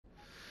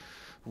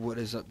What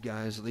is up,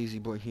 guys? Lazy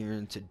Boy here,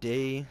 and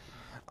today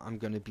I'm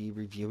gonna be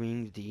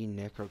reviewing the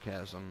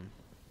Necrochasm.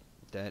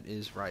 That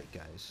is right,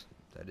 guys.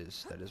 That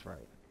is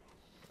right.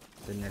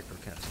 The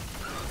Necrochasm.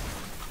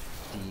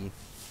 The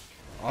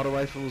auto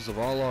rifles of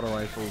all auto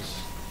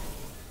rifles.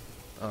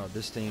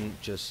 This thing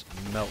just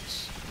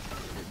melts.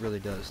 It really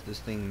does. This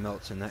thing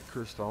melts, and that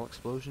cursed all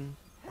explosion.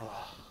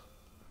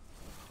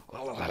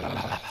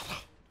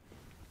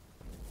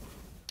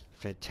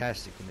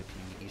 Fantastic in the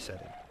PvE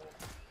setting.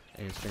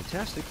 And it's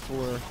fantastic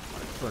for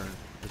burn.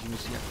 As you can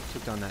see, I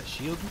took down that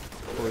shield.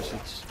 Of course,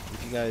 it's,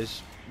 if you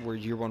guys were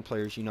year 1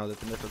 players, you know that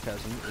the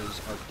Necrochasm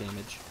is arc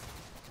damage.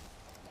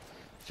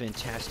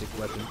 Fantastic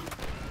weapon.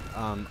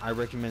 I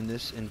recommend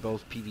this in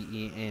both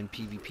PvE and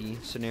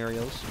PvP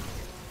scenarios,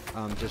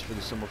 just for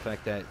the simple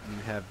fact that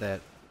you have that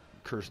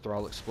cursed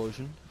thrall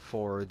explosion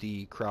for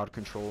the crowd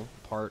control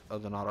part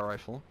of an auto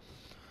rifle.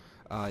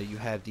 You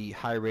have the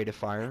high rate of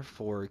fire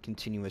for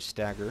continuous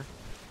stagger.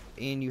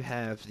 And you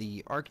have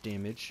the arc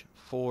damage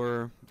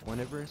for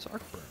whenever it's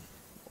arc burn,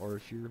 or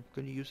if you're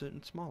going to use it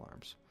in small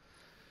arms.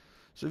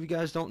 So if you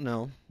guys don't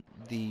know,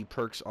 the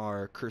perks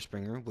are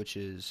Cursebringer, which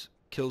is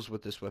kills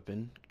with this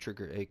weapon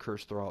trigger a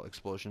Curse Thrall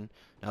explosion.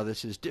 Now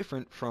this is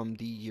different from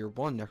the Year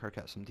 1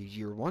 Necrochasm. The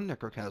Year 1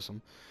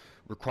 Necrochasm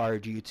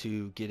required you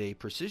to get a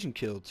precision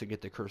kill to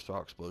get the Curse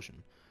Thrall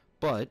explosion.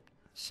 But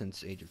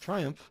since Age of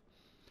Triumph,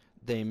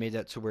 they made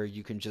that to where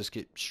you can just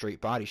get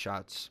straight body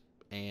shots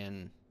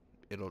and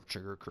it'll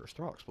trigger a Curse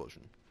Thrall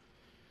explosion,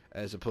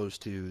 as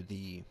opposed to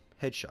the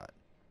headshot.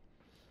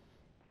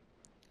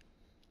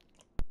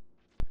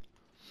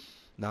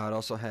 Now it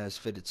also has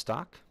fitted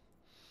stock,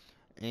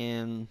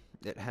 and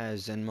it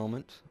has Zen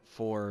Moment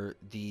for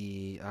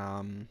the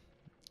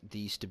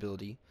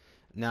stability.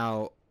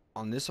 Now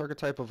on this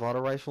archetype of auto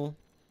rifle,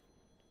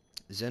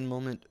 Zen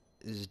Moment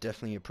is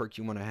definitely a perk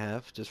you want to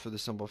have, just for the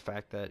simple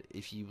fact that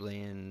if you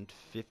land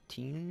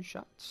 15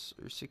 shots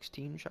or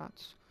 16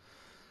 shots,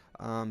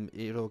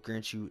 it'll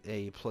grant you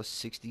a plus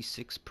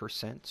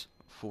 66%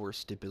 for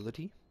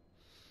stability.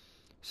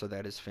 So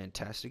that is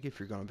fantastic. If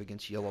you're going up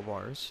against yellow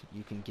bars,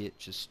 you can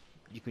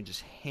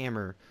just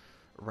hammer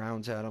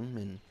rounds at them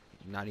and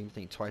not even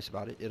think twice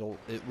about it. It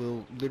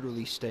will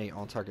literally stay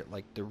on target.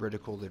 Like the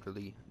reticle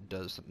literally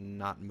does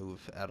not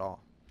move at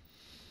all.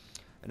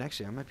 And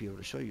actually, I might be able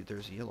to show you.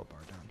 There's a yellow bar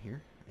down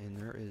here, and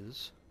there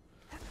is.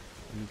 Let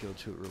me go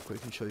to it real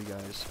quick and show you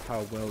guys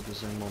how well the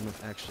Zen Moment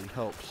actually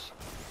helps.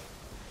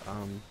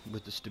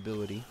 With the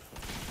stability.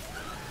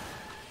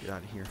 Get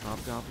out of here,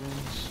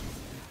 hobgoblins.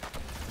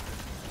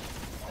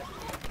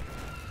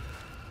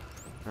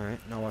 Alright,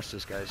 now watch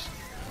this, guys.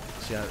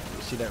 See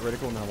that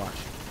reticle? Now watch.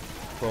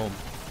 Boom.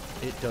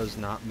 It does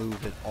not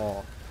move at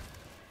all.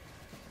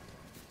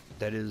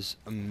 That is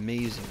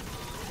amazing,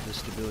 the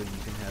stability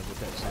you can have with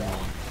that Zen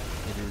Moment.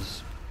 It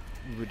is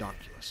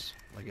redonkulous.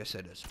 Like I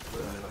said, it's...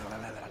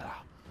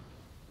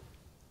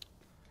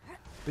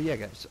 But yeah,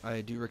 guys,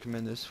 I do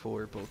recommend this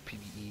for both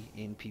PvE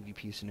and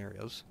PvP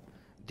scenarios.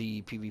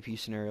 The PvP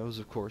scenarios,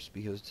 of course,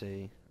 because it's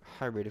a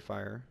high rate of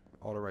fire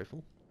auto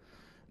rifle.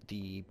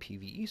 The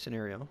PvE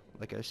scenario,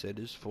 like I said,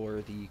 is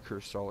for the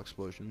Curse Thrall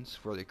explosions,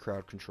 for the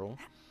crowd control.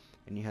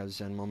 And you have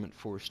Zen Moment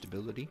for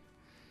stability.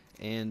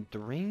 And the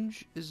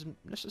range isn't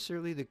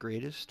necessarily the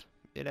greatest.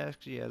 It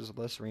actually has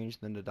less range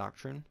than the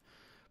Doctrine.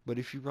 But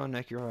if you run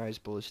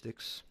Accurized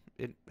Ballistics,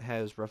 it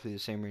has roughly the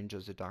same range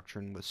as the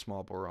Doctrine with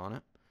small bore on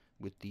it,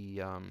 with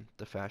the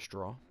fast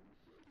draw.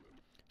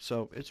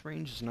 So its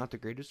range is not the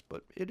greatest,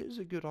 but it is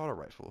a good auto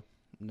rifle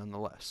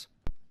nonetheless.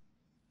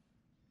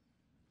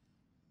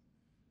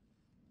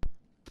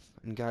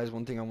 And guys,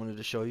 one thing I wanted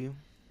to show you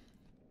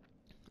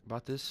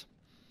about this,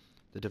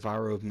 the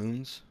Devourer of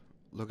Moons.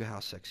 Look at how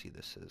sexy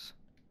this is.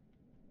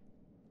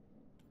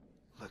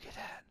 Look at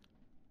that.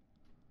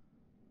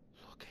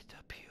 Look at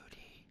the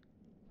beauty.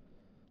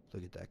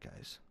 Look at that,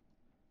 guys.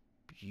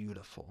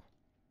 Beautiful.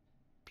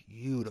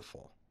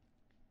 Beautiful.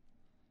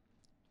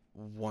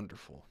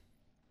 Wonderful.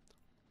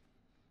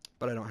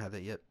 But I don't have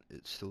that yet.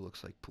 It still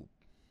looks like poop.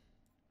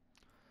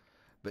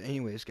 But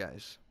anyways,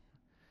 guys,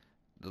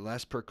 the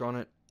last perk on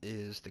it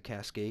is the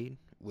Cascade,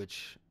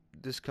 which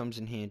this comes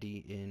in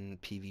handy in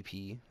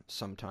PvP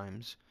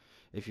sometimes.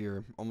 If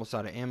you're almost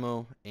out of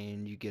ammo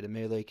and you get a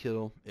melee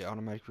kill, it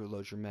automatically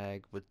reloads your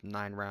mag with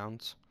 9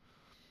 rounds,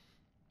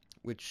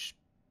 which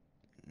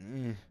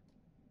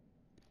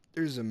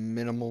there's a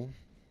minimal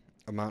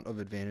amount of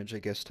advantage, I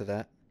guess, to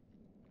that.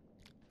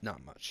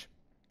 Not much.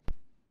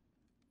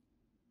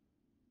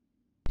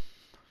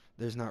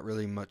 There's not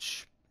really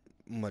much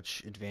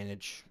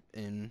advantage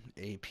in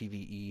a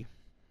PvE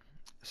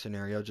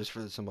scenario, just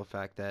for the simple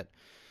fact that,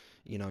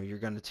 you know, you're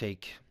going to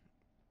take,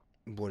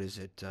 what is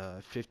it,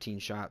 15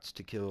 shots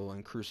to kill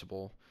in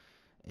Crucible,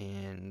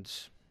 and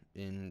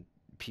in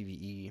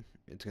PvE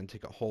it's going to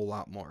take a whole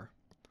lot more.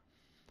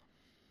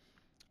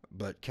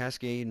 But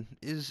Cascade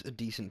is a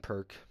decent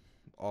perk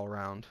all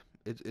around.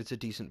 It's a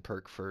decent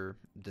perk for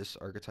this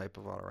archetype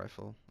of auto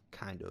rifle,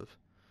 kind of.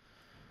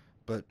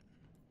 But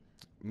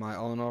my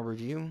all-in-all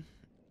review,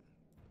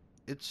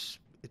 it's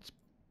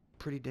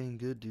pretty dang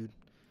good, dude.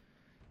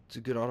 It's a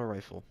good auto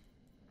rifle.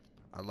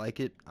 I like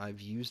it. I've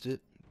used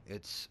it.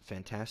 It's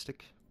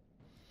fantastic.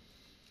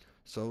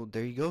 So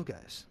there you go,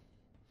 guys.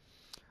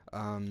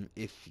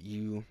 If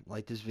you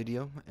liked this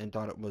video and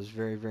thought it was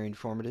very, very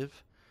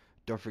informative,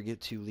 don't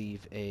forget to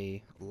leave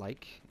a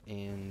like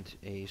and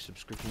a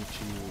subscription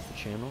to the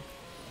channel.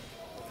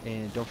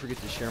 And don't forget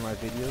to share my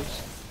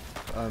videos.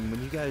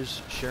 When you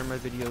guys share my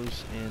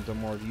videos and the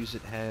more views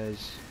it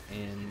has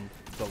and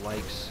the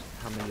likes,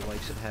 how many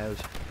likes it has,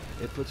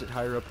 it puts it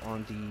higher up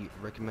on the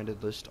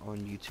recommended list on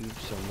YouTube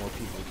so more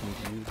people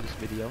can view this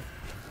video,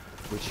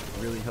 which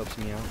really helps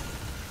me out.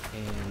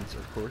 And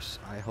of course,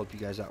 I help you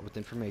guys out with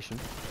information.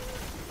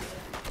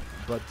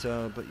 But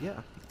yeah,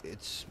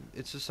 it's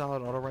a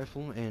solid auto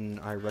rifle, and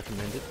I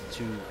recommend it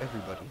to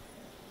everybody.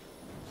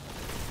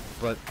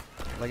 But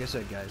like I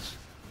said, guys,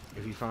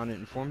 if you found it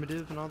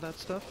informative and all that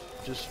stuff,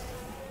 just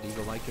leave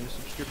a like and a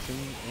subscription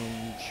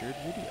and share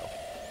the video.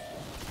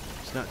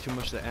 It's not too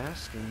much to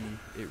ask, and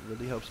it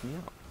really helps me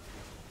out.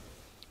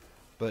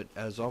 But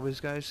as always,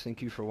 guys,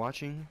 thank you for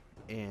watching,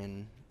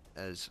 and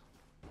as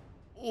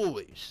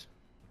always,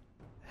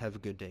 have a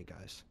good day,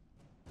 guys.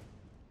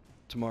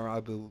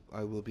 Tomorrow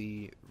I will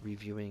be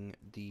reviewing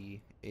the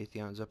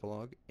Atheon's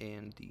Epilogue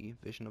and the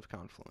Vision of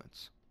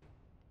Confluence.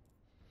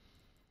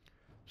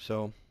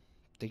 So,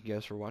 thank you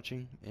guys for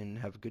watching, and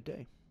have a good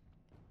day.